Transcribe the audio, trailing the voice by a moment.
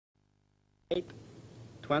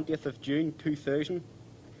20th of June 2000,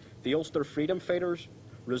 the Ulster Freedom Fighters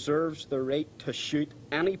reserves the right to shoot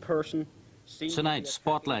any person. Tonight's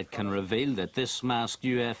Spotlight can reveal that this masked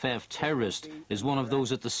u.f.f. terrorist is one of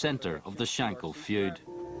those at the centre of the Shankill feud.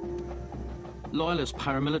 Loyalist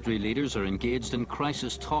paramilitary leaders are engaged in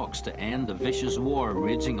crisis talks to end the vicious war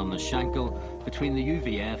raging on the Shankill between the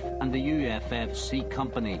u.v.f. and the u.f.f. C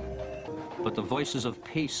Company. But the voices of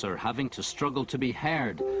peace are having to struggle to be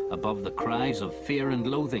heard above the cries of fear and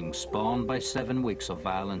loathing spawned by 7 weeks of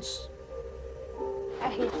violence. I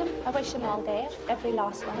hate them. I wish them all dead, every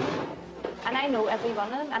last one of them. And I know every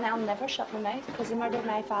one of them, and I'll never shut my mouth because they murdered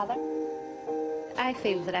my father. I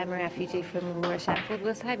feel that I'm a refugee from Lower Shankill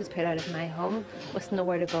because I was put out of my home with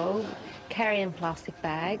nowhere to go, carrying plastic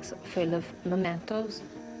bags full of mementos.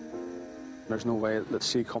 There's no way that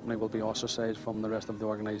C Company will be ostracised from the rest of the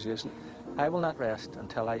organisation. I will not rest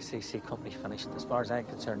until I see C Company finished. As far as I'm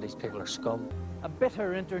concerned, these people are scum. A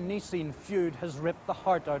bitter internecine feud has ripped the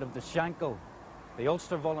heart out of the Shankill. The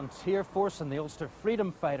Ulster Volunteer Force and the Ulster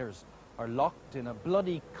Freedom Fighters are locked in a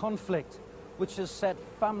bloody conflict which has set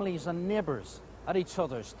families and neighbours at each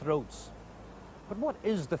other's throats. But what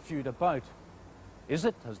is the feud about? Is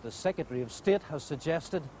it, as the Secretary of State has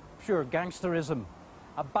suggested, pure gangsterism,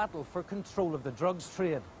 a battle for control of the drugs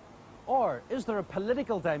trade? Or is there a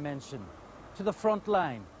political dimension to the front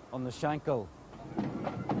line on the Shankill?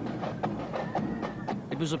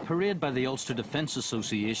 It was a parade by the Ulster Defence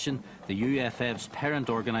Association, the u.f.f.'s parent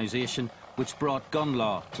organisation, which brought gun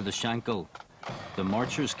law to the Shankill. The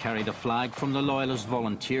marchers carried a flag from the Loyalist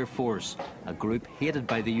Volunteer Force, a group hated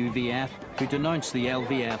by the u.v.f. who denounced the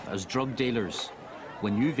LVF as drug dealers.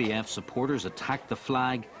 When u.v.f. supporters attacked the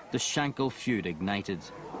flag, the Shankill feud ignited.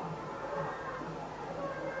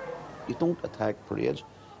 You don't attack parades.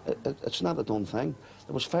 It's not a done thing.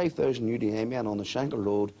 There was 5,000 UDA men on the Shankill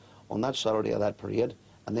Road on that Saturday of that parade,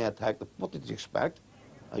 and they attacked. What did you expect?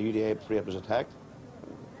 A UDA parade was attacked.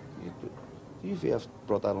 The UVF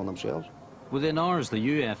brought that on themselves. Within hours, the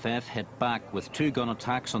u.f.f. hit back with 2 gun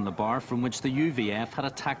attacks on the bar from which the u.v.f. had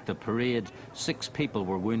attacked the parade. 6 people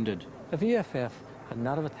were wounded. If the UFF had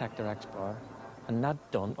not have attacked their ex-bar and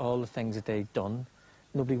not done all the things that they'd done,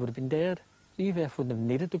 nobody would have been dead. The UVF wouldn't have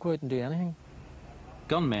needed to go out and do anything.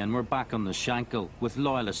 Gunmen were back on the Shankill, with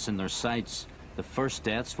loyalists in their sights. The first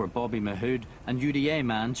deaths were Bobby Mahood and UDA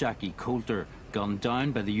man Jackie Coulter, gunned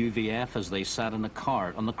down by the u.v.f. as they sat in a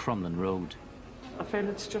car on the Crumlin Road. I feel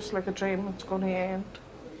it's just like a dream that's going to end,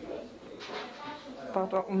 but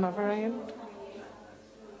it'll never end.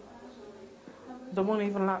 They won't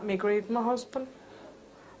even let me grieve my husband.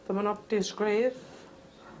 They went up to his grave,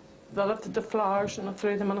 they lifted the flowers and they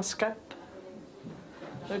threw them in a skip.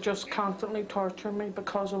 They just constantly torture me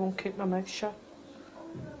because I won't keep my mouth shut.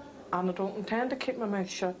 And I don't intend to keep my mouth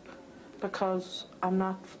shut because I'm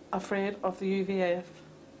not afraid of the u.v.f.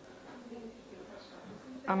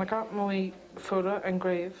 And I got my wee photo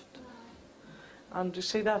engraved. And you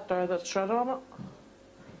see that there that's red on it?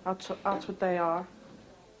 That's what they are.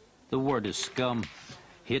 The word is scum.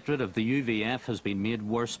 Hatred of the u.v.f. has been made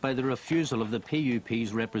worse by the refusal of the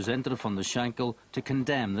PUP's representative on the Shankill to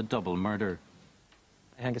condemn the double murder.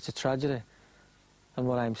 I think it's a tragedy. And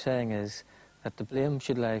what I'm saying is that the blame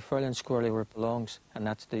should lie fairly and squarely where it belongs, and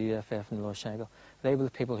that's the UFF and Lower Shankill. They were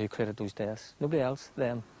the people who created those deaths. Nobody else,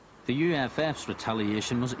 them. The UFF's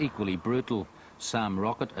retaliation was equally brutal. Sam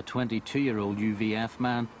Rocket, a 22-year-old UVF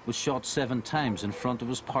man, was shot 7 times in front of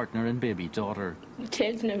his partner and baby daughter. The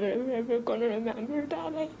child's never ever going to remember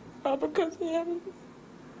Daddy, all because of him.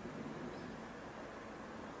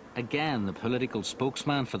 Again, the political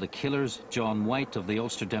spokesman for the killers, John White of the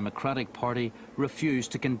Ulster Democratic Party,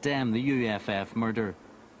 refused to condemn the UFF murder.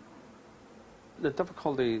 The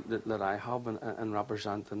difficulty that I have in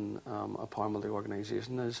representing a paramilitary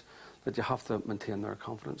organisation is that you have to maintain their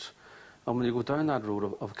confidence. And when you go down that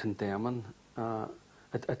road of condemning,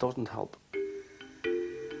 it doesn't help.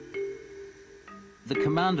 The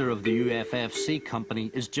commander of the UFFC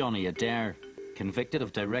company is Johnny Adair. Convicted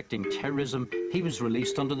of directing terrorism, he was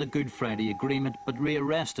released under the Good Friday Agreement but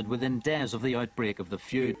rearrested within days of the outbreak of the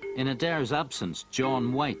feud. In Adair's absence,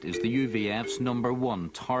 John White is the UVF's #1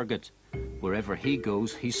 target. Wherever he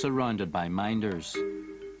goes, he's surrounded by minders.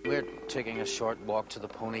 We're taking a short walk to the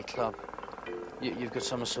Pony Club. You've got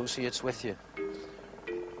some associates with you.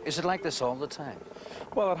 Is it like this all the time?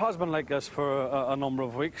 Well, it has been like this for a number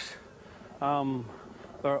of weeks.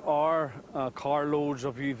 There are carloads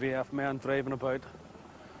of UVF men driving about,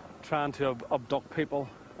 trying to abduct people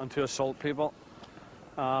and to assault people.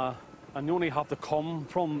 And you only have to come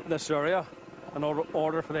from this area in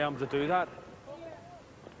order for them to do that.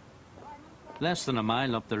 Less than a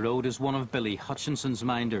mile up the road is one of Billy Hutchinson's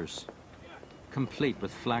minders, complete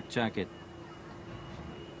with flak jacket.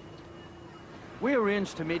 We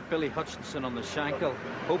arranged to meet Billy Hutchinson on the Shankill,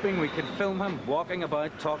 hoping we could film him walking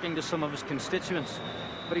about talking to some of his constituents.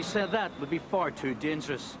 But he said that would be far too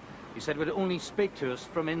dangerous. He said we'd only speak to us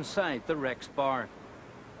from inside the Rex bar.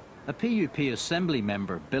 A PUP Assembly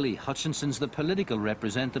member, Billy Hutchinson's the political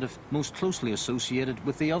representative most closely associated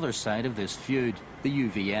with the other side of this feud, the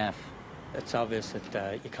u.v.f. It's obvious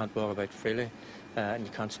that you can't walk about freely and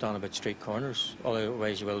you can't stand about street corners,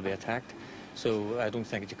 otherwise you will be attacked. So I don't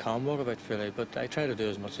think that you can walk about freely, but I try to do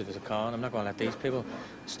as much as I can. I'm not going to let these people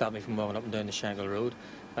stop me from walking up and down the Shankill Road,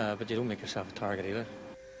 but you don't make yourself a target either.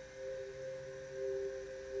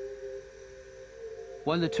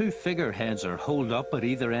 While the two figureheads are holed up at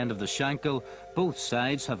either end of the Shankill, both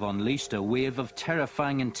sides have unleashed a wave of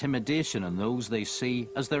terrifying intimidation on those they see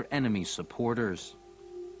as their enemy supporters.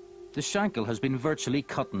 The Shankill has been virtually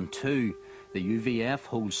cut in two. The u.v.f.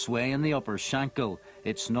 holds sway in the upper Shankill,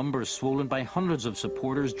 its numbers swollen by hundreds of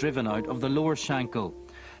supporters driven out of the lower Shankill.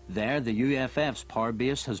 There, the u.f.f.'s power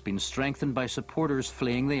base has been strengthened by supporters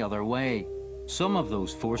fleeing the other way. Some of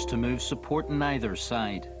those forced to move support neither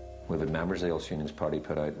side. We've had members of the Ulster Unionist Party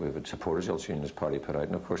put out, we've had supporters of the Ulster Unionist Party put out,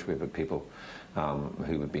 and of course we've had people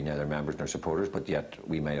who would be neither members nor supporters, but yet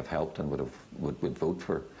we may have helped and would vote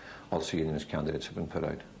for Ulster Unionist candidates who have been put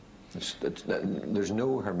out. There's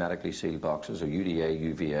no hermetically sealed boxes of UDA,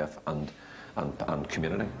 u.v.f. and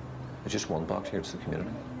community. There's just one box here, it's the community.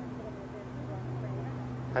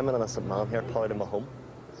 I'm an innocent man here, put out of my home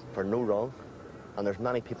for no wrong, and there's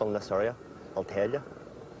many people in this area, I'll tell you.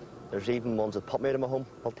 There's even ones that put me out of my home,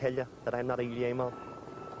 I'll tell you, that I'm not a UDA man,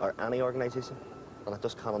 or any organisation, and I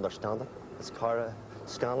just can't understand it. It's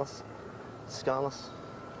scandalous, scandalous.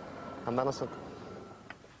 I'm innocent.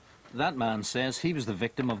 That man says he was the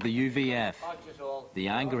victim of the u.v.f. The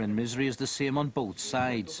anger and misery is the same on both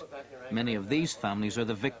sides. Many of these families are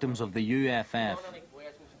the victims of the u.f.f.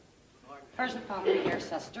 There's a family here,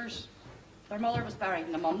 sisters. Their mother was buried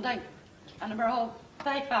on a Monday, and we're all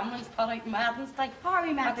 5 families put out in Wednesday. How are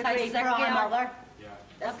we meant to grieve for our mother?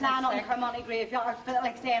 That's not on her money graveyard, but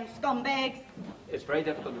like saying scumbags. It's very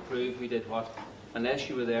difficult to prove who did what, unless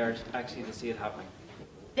you were there actually to see it happening.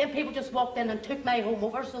 Then people just walked in and took my home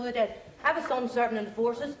over, so they did. I have a son serving in the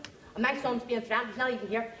forces, and my son's being threatened. He's not even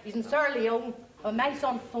here. He's in Sierra Leone. When my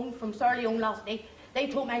son phoned from Sierra Leone last night, they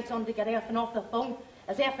told my son to get effing off the phone,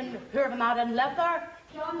 as effing whoever man didn't live there.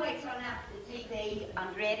 John waits on the TV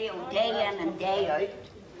and radio day in and day out,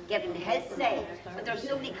 giving his say, but there's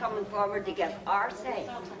nobody coming forward to give our say.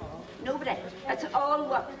 Nobody. It's all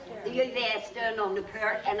what the u.v.f.'s doing on the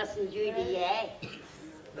poor innocent UDA.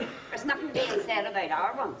 There's nothing being said about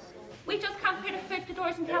our ones. We just can't put a foot to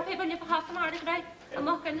doors and tell people you have half an hour to get out and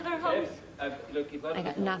walk into their homes. I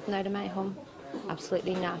got nothing out of my home.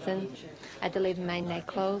 Absolutely nothing. I had to leave my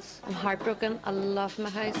nightclothes. I'm heartbroken. I love my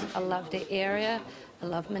house. I love the area. I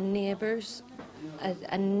love my neighbours.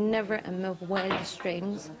 I never in my wildest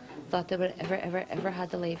dreams thought they would ever had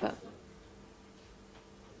to leave it.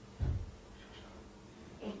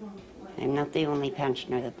 I'm not the only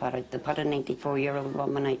pensioner that put out. They put a 94-year-old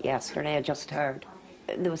woman out yesterday, I just heard.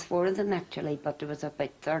 There was 4 of them actually, but there was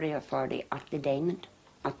about 30 or 40 at the diamond,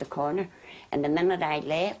 at the corner. And the minute I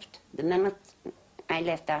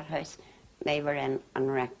left that house, they were in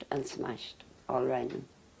and wrecked and smashed all around them.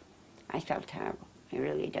 I felt terrible. I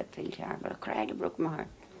really did feel terrible. I cried, I broke my heart.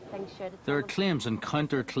 There are claims and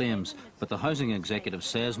counter-claims, but the housing executive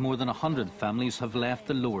says more than 100 families have left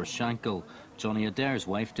the lower Shankill. Johnny Adair's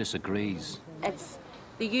wife disagrees. It's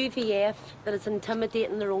the u.v.f. that is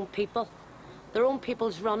intimidating their own people. Their own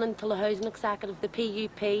people's running to the housing executive, the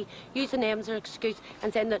PUP, using them as their excuse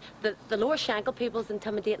and saying that the lower Shankill people's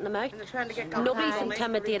intimidating them out. Nobody's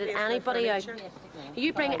intimidated anybody out.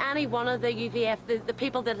 You bring any one of the u.v.f., the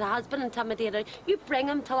people that has been intimidated, you bring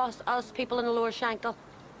them to us people in the lower Shankill.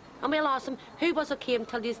 And we'll ask them, who was it came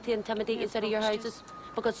to you to intimidate you out of your houses?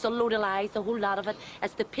 Because it's a load of lies, the whole lot of it.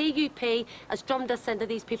 It's the PUP has drummed this into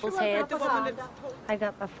these people's heads. I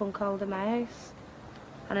got a phone call to my house,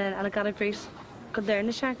 and I got a brief, because they're in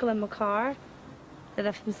the Shankill in my car, that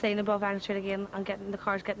if I'm staying above Ann Street again, the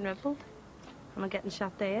car's getting rippled, and I'm getting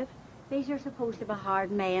shot dead. These are supposed to be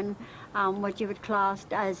hard men, what you would class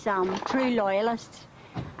as true loyalists.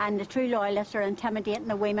 And the true loyalists are intimidating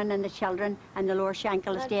the women and the children and the lower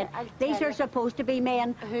Shankill estate. These are supposed to be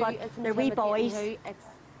men, but they're wee boys.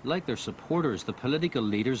 Like their supporters, the political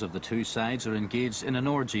leaders of the two sides are engaged in an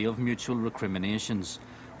orgy of mutual recriminations.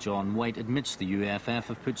 John White admits the u.f.f.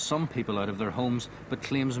 have put some people out of their homes, but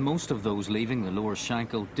claims most of those leaving the lower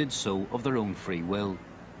Shankill did so of their own free will.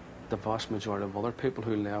 the vast majority of other people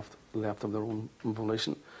who left of their own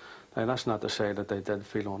volition. Now, that's not to say that they did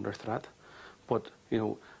feel under threat, but, you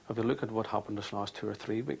know, if you look at what happened this last 2 or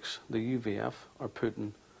 3 weeks, the u.v.f. are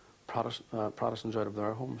putting Protestants out of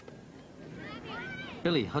their homes.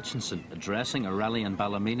 Billy Hutchinson, addressing a rally in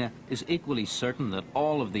Ballymena, is equally certain that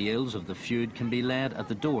all of the ills of the feud can be laid at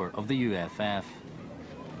the door of the u.f.f.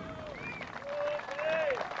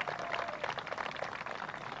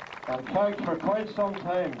 And tagged for quite some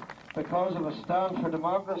time because of a stand for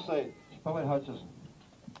democracy. Billy Hutchinson.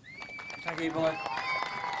 Thank you, Billy.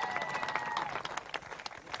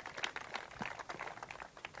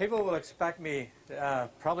 People will expect me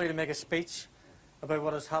probably to make a speech about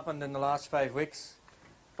what has happened in the last 5 weeks.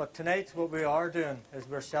 But tonight what we are doing is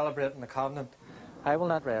we're celebrating the Covenant. I will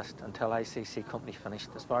not rest until I see C Company finished.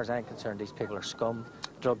 As far as I'm concerned, these people are scum,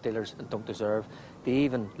 drug dealers, and don't deserve to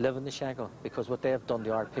even live in the Shankill, because what they have done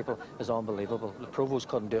to our people is unbelievable. The Provost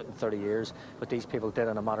couldn't do it in 30 years, but these people did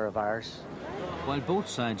in a matter of hours. While both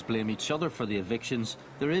sides blame each other for the evictions,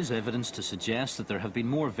 there is evidence to suggest that there have been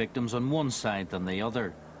more victims on one side than the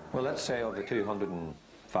other. Well, let's say of the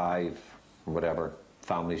 205, whatever,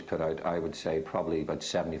 families put out, I would say probably about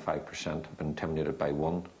 75% have been intimidated by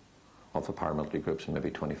one of the paramilitary groups and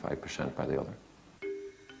maybe 25% by the other.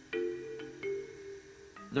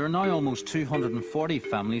 There are now almost 240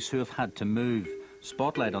 families who have had to move.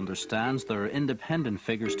 Spotlight understands there are independent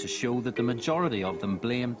figures to show that the majority of them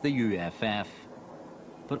blame the u.f.f.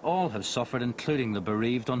 But all have suffered, including the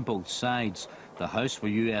bereaved on both sides. The house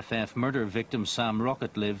where u.f.f. murder victim Sam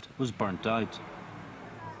Rocket lived was burnt out.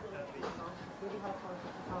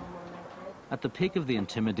 At the peak of the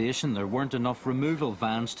intimidation, there weren't enough removal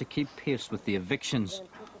vans to keep pace with the evictions.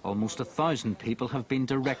 Almost 1,000 people have been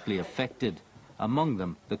directly affected. Among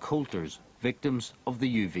them, the Coulters, victims of the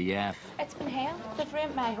u.v.f. It's been hell. They've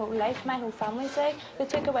ruined my whole life, my whole family's life. They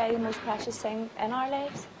took away the most precious thing in our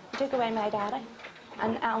lives. They took away my daddy.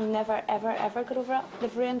 And I'll never, ever, ever get over it.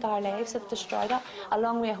 They've ruined our lives, they've destroyed it,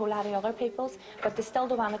 along with a whole lot of other people's. But they still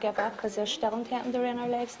don't want to give up, because they're still intending to ruin our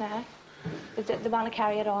lives now. They want to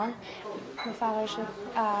carry it on. My father's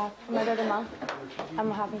murdered a month, and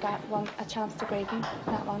we haven't got a chance to grieve him,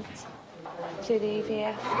 not once, to the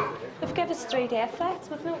u.v.f. They've given us 3 death threats.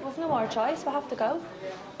 We've no more choice. We have to go.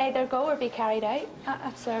 Either go or be carried out.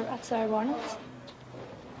 That's their warnings.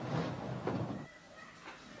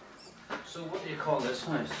 So what do you call this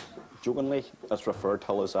house? Jokingly, it's referred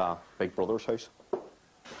to as a Big Brother's house.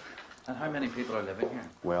 And how many people are living here?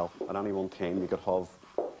 Well, at any one time you could have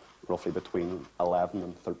roughly between 11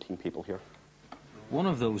 and 13 people here. One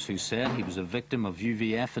of those who said he was a victim of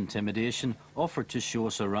u.v.f. intimidation offered to show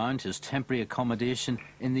us around his temporary accommodation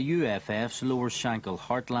in the u.f.f.'s Lower Shankill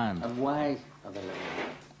heartland. And why are they living here?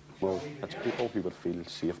 Well, it's people who would feel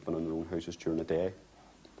safe being in their own houses during the day,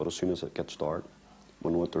 but as soon as it gets dark,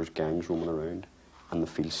 we know that there's gangs roaming around, and they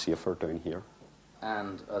feel safer down here.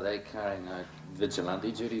 And are they carrying out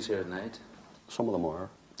vigilante duties here at night? Some of them are.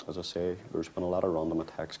 As I say, there's been a lot of random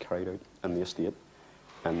attacks carried out in the estate,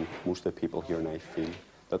 and most of the people here now feel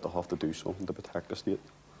that they have to do something to protect the estate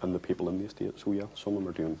and the people in the estate. So yeah, some of them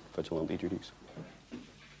are doing vigilante duties.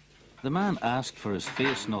 The man asked for his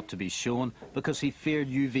face not to be shown because he feared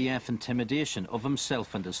u.v.f. intimidation of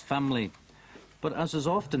himself and his family. But as is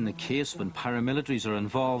often the case when paramilitaries are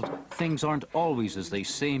involved, things aren't always as they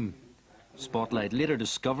seem. Spotlight later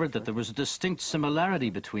discovered that there was a distinct similarity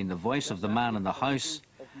between the voice of the man in the house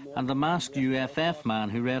and the masked u.f.f. man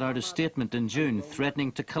who read out a statement in June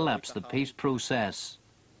threatening to collapse the peace process.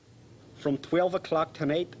 From 12 o'clock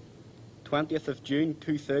tonight, 20th of June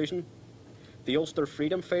 2000, the Ulster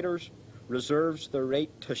Freedom Fighters reserves the right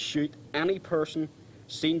to shoot any person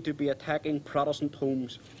seen to be attacking Protestant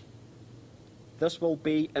homes. This will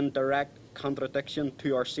be in direct contradiction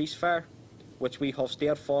to our ceasefire, which we have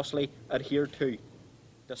steadfastly adhered to.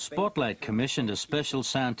 Spotlight commissioned a special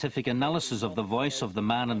scientific analysis of the voice of the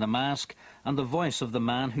man in the mask and the voice of the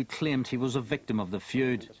man who claimed he was a victim of the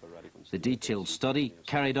feud. The detailed study,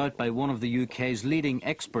 carried out by one of the UK's leading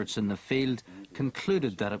experts in the field,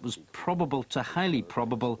 concluded that it was probable to highly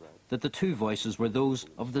probable that the two voices were those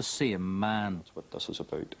of the same man. That's what this is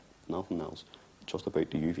about, nothing else. It's just about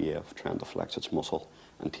the u.v.f. trying to flex its muscle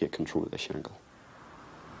and take control of the Shankill.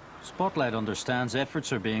 Spotlight understands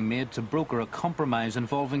efforts are being made to broker a compromise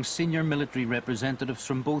involving senior military representatives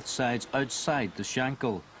from both sides outside the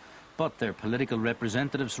Shankill. But their political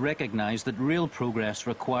representatives recognise that real progress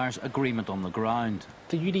requires agreement on the ground.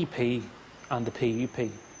 The UDP and the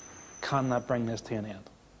PUP cannot bring this to an end.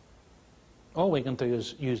 All we can do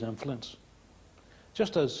is use influence.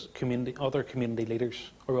 Just as other community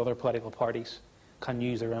leaders or other political parties can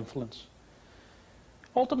use their influence.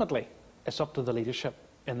 Ultimately, it's up to the leadership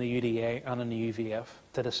in the UDA and in the u.v.f.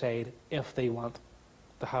 to decide if they want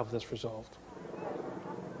to have this resolved.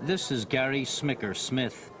 This is Gary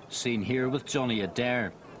Smicker-Smith, seen here with Johnny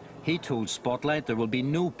Adair. He told Spotlight there will be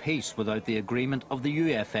no peace without the agreement of the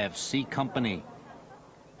u.f.f. C Company.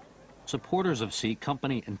 Supporters of C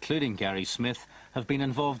Company, including Gary Smith, have been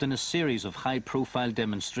involved in a series of high-profile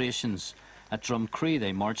demonstrations. At Drumcree,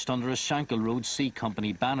 they marched under a Shankill Road C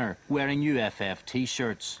Company banner, wearing u.f.f.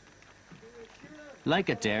 T-shirts. Like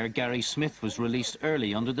Adair, Gary Smith was released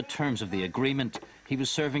early under the terms of the agreement. He was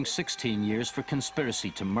serving 16 years for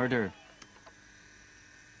conspiracy to murder.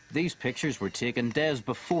 These pictures were taken days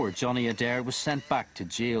before Johnny Adair was sent back to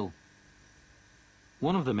jail.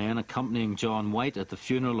 One of the men accompanying John White at the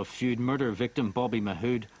funeral of feud murder victim Bobby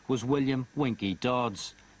Mahood was William Winky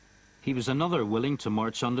Dodds. He was another willing to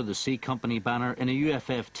march under the C Company banner in a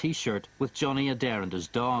u.f.f. T-shirt with Johnny Adair and his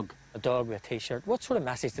dog. A dog with a T-shirt. What sort of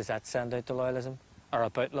message does that send out to loyalism, or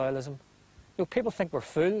about loyalism? You know, people think we're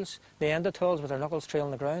fools, Neanderthals with their knuckles trailing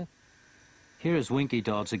the ground. Here is Winky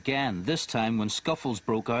Dodds again, this time when scuffles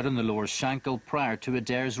broke out in the Lower Shankill prior to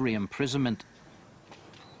Adair's re-imprisonment.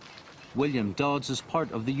 William Dodds is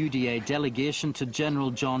part of the UDA delegation to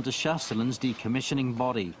General John de Chastelin's decommissioning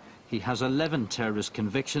body. He has 11 terrorist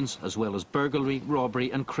convictions, as well as burglary,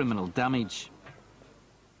 robbery and criminal damage.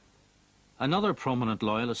 Another prominent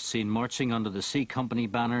loyalist seen marching under the C Company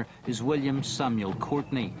banner is William Samuel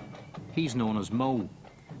Courtney. He's known as Mo.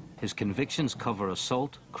 His convictions cover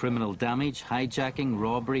assault, criminal damage, hijacking,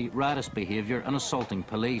 robbery, riotous behaviour and assaulting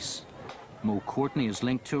police. Mo Courtney is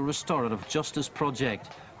linked to a restorative justice project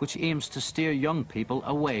which aims to steer young people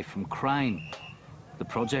away from crime. The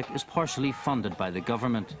project is partially funded by the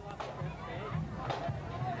government.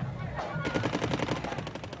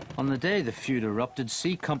 On the day the feud erupted,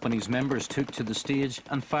 C Company's members took to the stage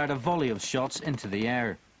and fired a volley of shots into the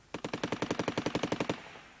air.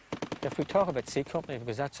 If we talk about C Company,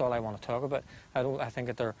 because that's all I want to talk about, I think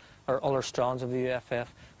that there are other strands of the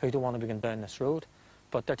u.f.f. who don't want to be going down this road,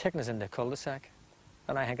 but they're taking us into a cul-de-sac,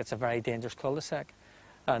 and I think it's a very dangerous cul-de-sac.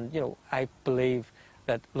 And, you know, I believe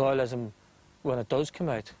that loyalism, when it does come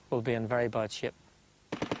out, will be in very bad shape.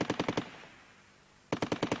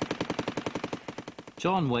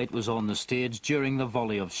 John White was on the stage during the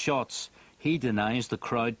volley of shots. He denies the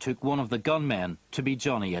crowd took one of the gunmen to be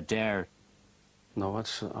Johnny Adair. No,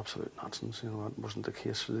 that's absolute nonsense. You know, that wasn't the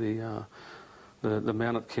case. The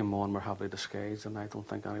men that came on were heavily disguised, and I don't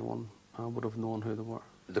think anyone would have known who they were.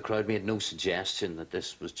 The crowd made no suggestion that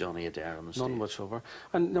this was Johnny Adair on the stage? None whatsoever.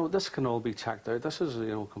 And, you know, this can all be checked out. This is, you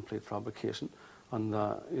know, complete fabrication. And,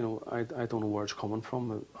 you know, I don't know where it's coming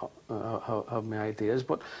from. I have my ideas.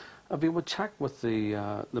 But if you would check with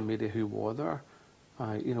the media who were there,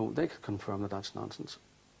 you know, they could confirm that that's nonsense.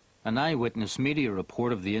 An eyewitness media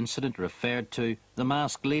report of the incident referred to the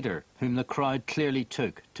masked leader, whom the crowd clearly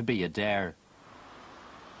took to be Adair.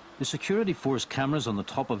 The security force cameras on the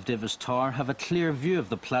top of Divis Tower have a clear view of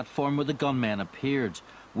the platform where the gunmen appeared.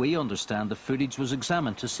 We understand the footage was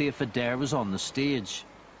examined to see if Adair was on the stage.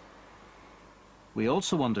 We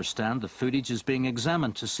also understand the footage is being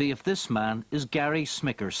examined to see if this man is Gary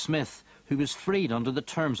Smicker-Smith, who was freed under the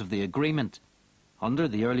terms of the agreement. Under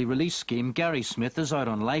the early release scheme, Gary Smith is out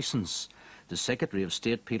on licence. The Secretary of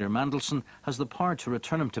State, Peter Mandelson, has the power to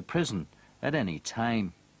return him to prison at any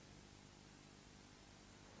time.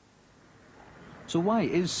 So why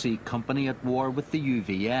is C Company at war with the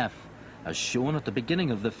u.v.f? As shown at the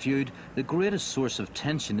beginning of the feud, the greatest source of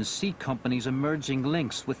tension is C Company's emerging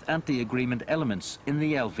links with anti-agreement elements in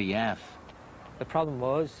the LVF. The problem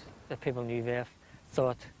was that people in the u.v.f.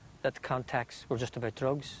 thought that the contacts were just about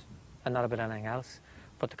drugs and not about anything else.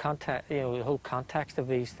 But the whole context of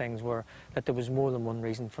these things were that there was more than one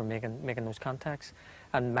reason for making those contacts.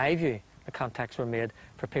 And in my view, the contacts were made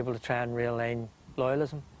for people to try and realign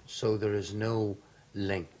loyalism. So there is no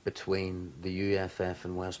link between the u.f.f.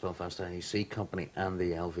 and West Belfast IEC Company and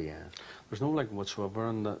the LVF? There's no link whatsoever,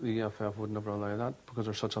 and the u.f.f. would never allow that because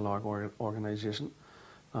they're such a large organisation.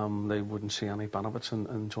 They wouldn't see any benefits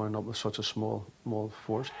in joining up with such a small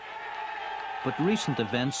force. But recent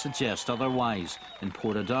events suggest otherwise. In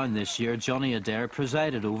Portadown this year, Johnny Adair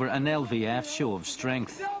presided over an LVF show of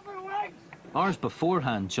strength. Hours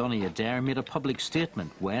beforehand, Johnny Adair made a public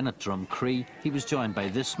statement when, at Drumcree, he was joined by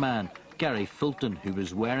this man, Gary Fulton, who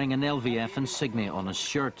was wearing an LVF insignia on his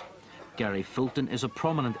shirt. Gary Fulton is a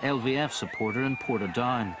prominent LVF supporter in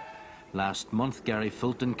Portadown. Last month, Gary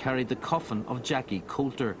Fulton carried the coffin of Jackie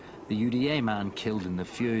Coulter, the UDA man killed in the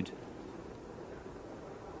feud.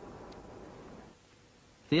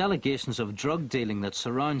 The allegations of drug dealing that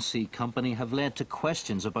surround C Company have led to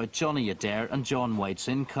questions about Johnny Adair and John White's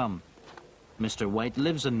income. Mr. White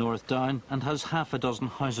lives in North Down and has half a dozen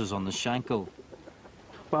houses on the Shankill.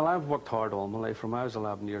 Well, I've worked hard all my life. From I was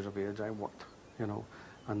 11 years of age, I worked, you know,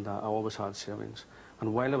 and I always had savings.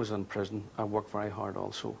 And while I was in prison, I worked very hard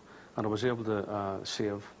also. And I was able to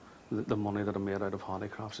save the money that I made out of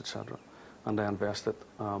handicrafts, etc. And I invested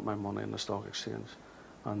my money in the stock exchange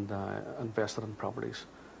and invested in properties.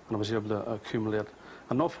 And I was able to accumulate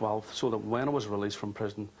enough wealth so that when I was released from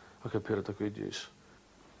prison, I could put it to good use.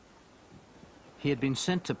 He had been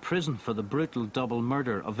sent to prison for the brutal double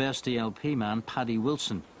murder of SDLP man Paddy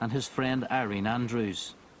Wilson and his friend Irene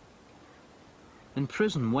Andrews. In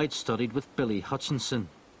prison, White studied with Billy Hutchinson.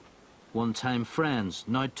 One-time friends,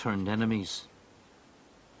 now turned enemies.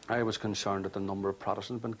 I was concerned at the number of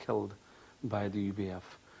Protestants been killed by the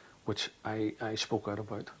u.v.f, which I spoke out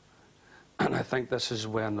about. And I think this is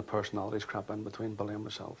when the personalities crept in between Billy and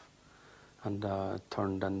myself and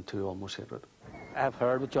turned into almost hatred. I've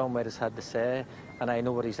heard what John White has had to say, and I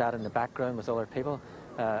know what he's at in the background with other people,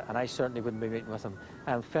 and I certainly wouldn't be meeting with him.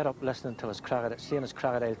 I'm fed up listening to seeing his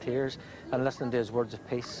crocodile tears and listening to his words of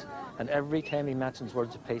peace. And every time he mentions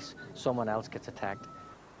words of peace, someone else gets attacked.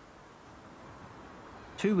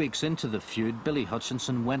 2 weeks into the feud, Billy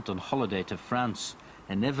Hutchinson went on holiday to France.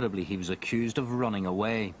 Inevitably, he was accused of running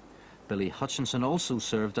away. Billy Hutchinson also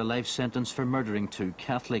served a life sentence for murdering 2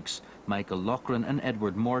 Catholics, Michael Loughran and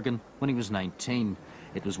Edward Morgan, when he was 19.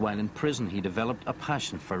 It was while in prison he developed a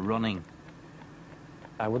passion for running.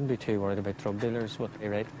 I wouldn't be too worried about drug dealers, what they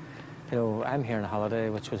write. You know, I'm here on a holiday,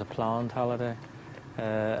 which was a planned holiday,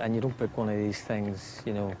 and you don't book one of these things,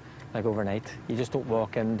 you know, like overnight. You just don't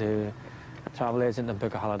walk into a travel agent and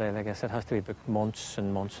book a holiday like this. It has to be booked months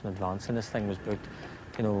and months in advance, and this thing was booked,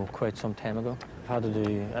 you know, quite some time ago. I've had to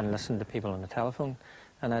do and listen to people on the telephone,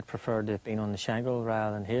 and I'd prefer to have been on the Shankill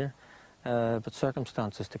rather than here. But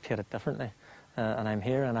circumstances dictated differently, and I'm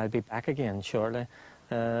here, and I'll be back again shortly,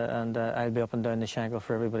 and I'll be up and down the Shankill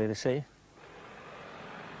for everybody to see.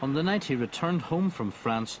 On the night he returned home from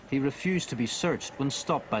France, he refused to be searched when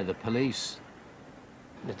stopped by the police.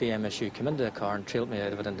 The DMSU came into the car and trailed me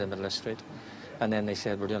out of it into the middle of the street. And then they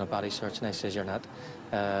said, we're doing a body search, and I says, you're not.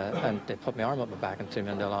 And they put my arm up my back and threw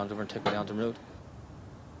me into a Land Rover and took me down the road.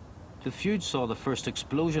 The feud saw the first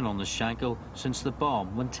explosion on the Shankill since the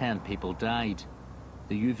bomb when 10 people died.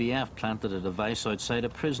 The u.v.f planted a device outside a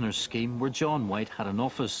prisoner's scheme where John White had an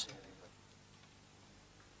office.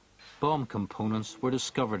 Bomb components were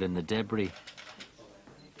discovered in the debris.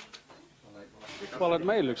 Well, it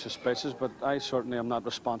may look suspicious, but I certainly am not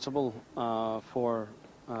responsible for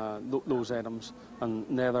those items, and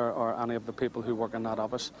neither are any of the people who work in that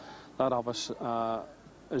office. That office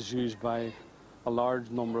is used by a large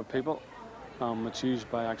number of people. It's used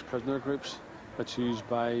by ex-prisoner groups. It's used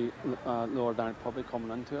by lower down public coming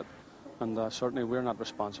into it, and certainly we're not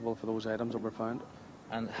responsible for those items that were found.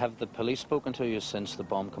 And have the police spoken to you since the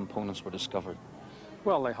bomb components were discovered?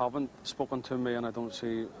 Well, they haven't spoken to me, and I don't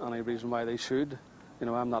see any reason why they should. You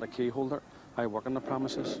know, I'm not a key holder. I work on the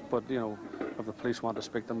premises, but, you know, if the police want to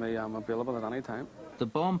speak to me, I'm available at any time. The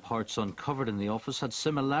bomb parts uncovered in the office had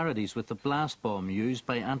similarities with the blast bomb used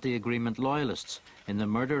by anti-agreement loyalists in the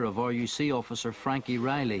murder of RUC officer Frankie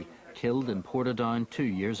Riley, killed in Portadown 2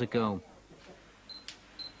 years ago.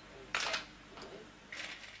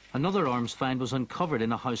 Another arms find was uncovered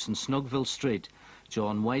in a house in Snugville Street.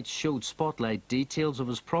 John White showed Spotlight details of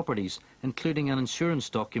his properties, including an insurance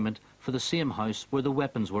document for the same house where the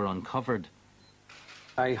weapons were uncovered.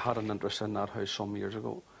 I had an interest in that house some years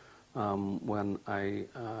ago when I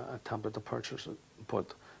attempted to purchase it,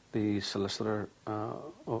 but the solicitor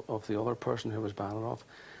of the other person who was buying it off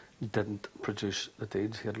didn't produce the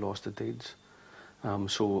deeds. He had lost the deeds.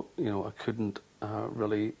 So, you know, I couldn't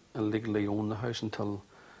really legally own the house until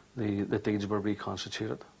the deeds were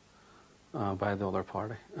reconstituted by the other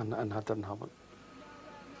party, and that didn't happen.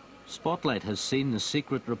 Spotlight has seen the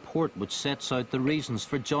secret report which sets out the reasons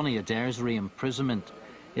for Johnny Adair's re-imprisonment.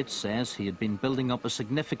 It says he had been building up a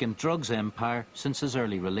significant drugs empire since his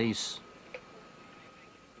early release.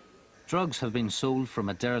 Drugs have been sold from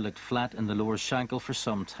a derelict flat in the Lower Shankill for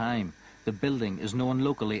some time. The building is known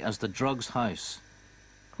locally as the Drugs House.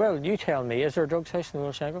 Well, you tell me, is there a drugs house in the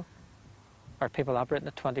Lower Shankill? Are people operating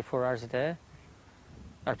it 24 hours a day?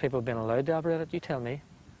 Are people being allowed to operate it? You tell me.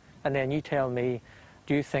 And then you tell me,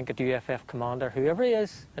 do you think a u.v.f commander, whoever he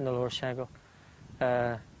is in the Lower Shankill,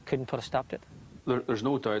 couldn't put a stop to it? There's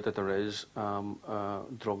no doubt that there is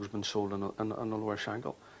drugs being sold in the Lower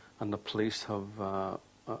Shankill, and the police have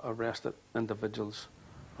arrested individuals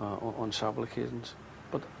on several occasions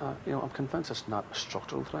But, you know, I'm convinced it's not a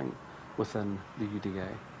structural thing within the UDA.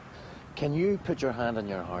 Can you put your hand on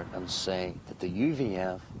your heart and say that the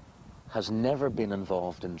u.v.f. has never been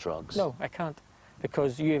involved in drugs? No, I can't,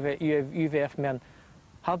 because u.v.f. men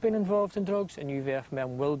have been involved in drugs and u.v.f.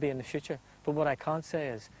 men will be in the future. But what I can't say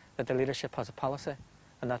is that the leadership has a policy,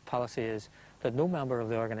 and that policy is that no member of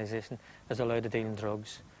the organisation is allowed to deal in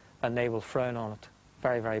drugs, and they will frown on it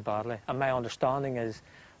very, very badly. And my understanding is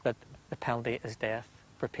that the penalty is death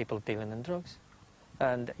for people dealing in drugs.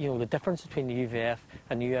 And, you know, the difference between the u.v.f.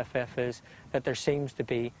 and u.f.f. is that there seems to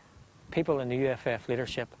be people in the u.f.f.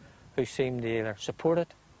 leadership who seem to either support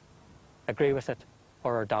it, agree with it,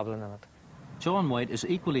 or are dabbling in it. John White is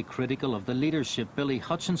equally critical of the leadership Billy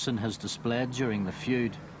Hutchinson has displayed during the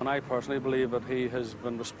feud. And I personally believe that he has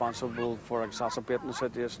been responsible for exacerbating the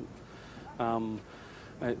situation.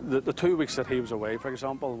 The 2 weeks that he was away, for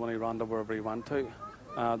example, when he ran to wherever he went to,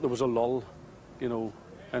 there was a lull, you know,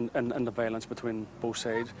 in the violence between both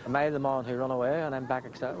sides. Am I the man who run away and I'm back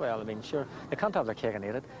excited? Well, I mean, sure, they can't have their cake and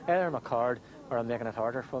eat it. Either I'm a coward or I'm making it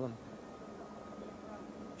harder for them.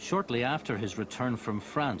 Shortly after his return from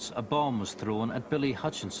France, a bomb was thrown at Billy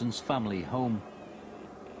Hutchinson's family home.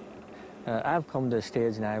 I've come to a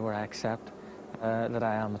stage now where I accept that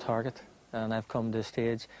I am a target, and I've come to a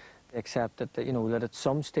stage to accept that, you know, that at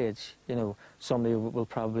some stage, you know, somebody will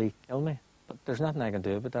probably kill me. But there's nothing I can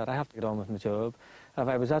do about that. I have to get on with my job. If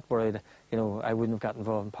I was that worried, you know, I wouldn't have got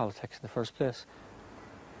involved in politics in the first place.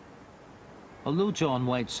 Although John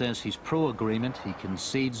White says he's pro-agreement, he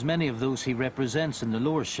concedes many of those he represents in the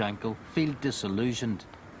Lower Shankill feel disillusioned.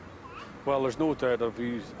 Well, there's no doubt if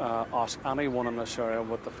you ask anyone in this area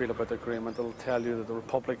what they feel about the agreement, they'll tell you that the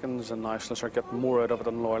Republicans and Nationalists are getting more out of it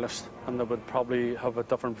than Loyalists, and they would probably have a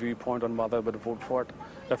different viewpoint on whether they would vote for it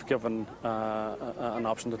if given an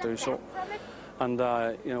option to do so. And,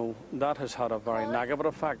 you know, that has had a very negative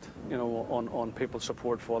effect, you know, on people's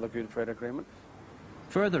support for the Good Friday Agreement.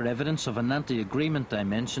 Further evidence of an anti-agreement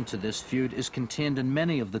dimension to this feud is contained in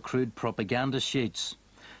many of the crude propaganda sheets.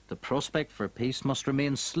 The prospect for peace must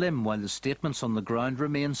remain slim while the statements on the ground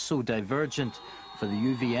remain so divergent. For the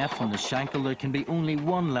u.v.f. and the Shankill, there can be only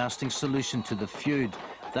one lasting solution to the feud.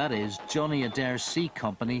 That is, Johnny Adair's C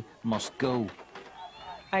Company must go.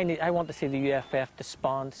 I want to see the u.f.f.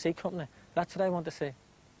 disband C Company. That's what I want to see.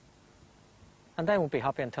 And I won't be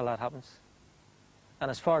happy until that happens.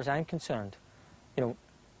 And as far as I'm concerned, you know,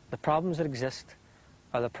 the problems that exist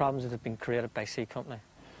are the problems that have been created by C Company.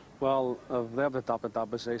 Well, if they've adopted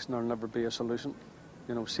that position, there'll never be a solution.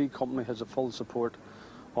 You know, C Company has the full support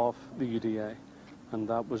of the UDA, and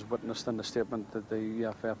that was witnessed in the statement that the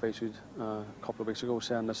u.v.f. issued a couple of weeks ago,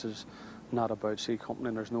 saying this is not about C Company,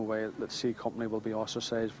 and there's no way that C Company will be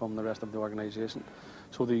ostracised from the rest of the organisation.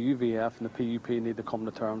 So the u.v.f. and the PUP need to come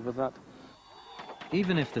to terms with that.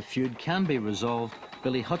 Even if the feud can be resolved,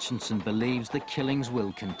 Billy Hutchinson believes the killings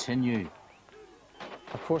will continue.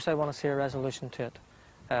 Of course I want to see a resolution to it.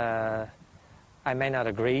 I may not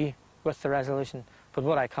agree with the resolution, but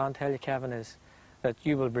what I can tell you, Kevin, is that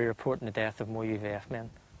you will be reporting the death of more u.v.f. men,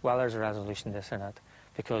 whether there's a resolution to this or not,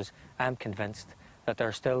 because I'm convinced that there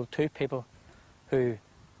are still 2 people who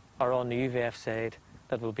are on the u.v.f. side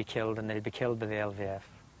that will be killed, and they'll be killed by the LVF.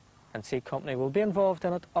 And C Company will be involved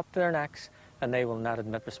in it up to their necks, and they will not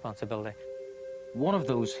admit responsibility. One of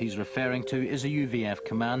those he's referring to is a u.v.f.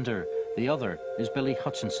 commander. The other is Billy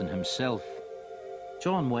Hutchinson himself.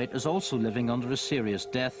 John White is also living under a serious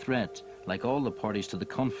death threat. Like all the parties to the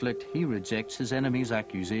conflict, he rejects his enemy's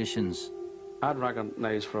accusations. I'd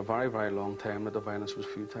recognised for a very, very long time that the violence was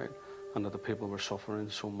futile and that the people were suffering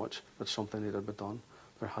so much that something needed to be done.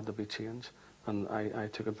 There had to be change, and I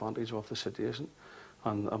took advantage of the situation,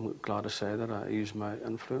 and I'm glad to say that I used my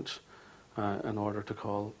influence in order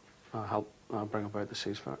to help bring about the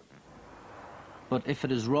ceasefire. But if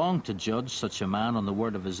it is wrong to judge such a man on the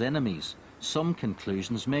word of his enemies, some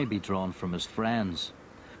conclusions may be drawn from his friends.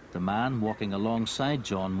 The man walking alongside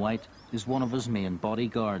John White is one of his main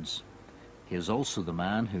bodyguards. He is also the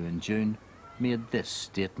man who in June made this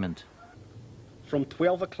statement. From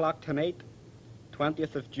 12 o'clock tonight,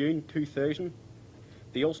 20th of June 2000,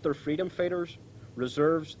 the Ulster Freedom Fighters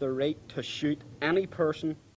reserves the right to shoot any person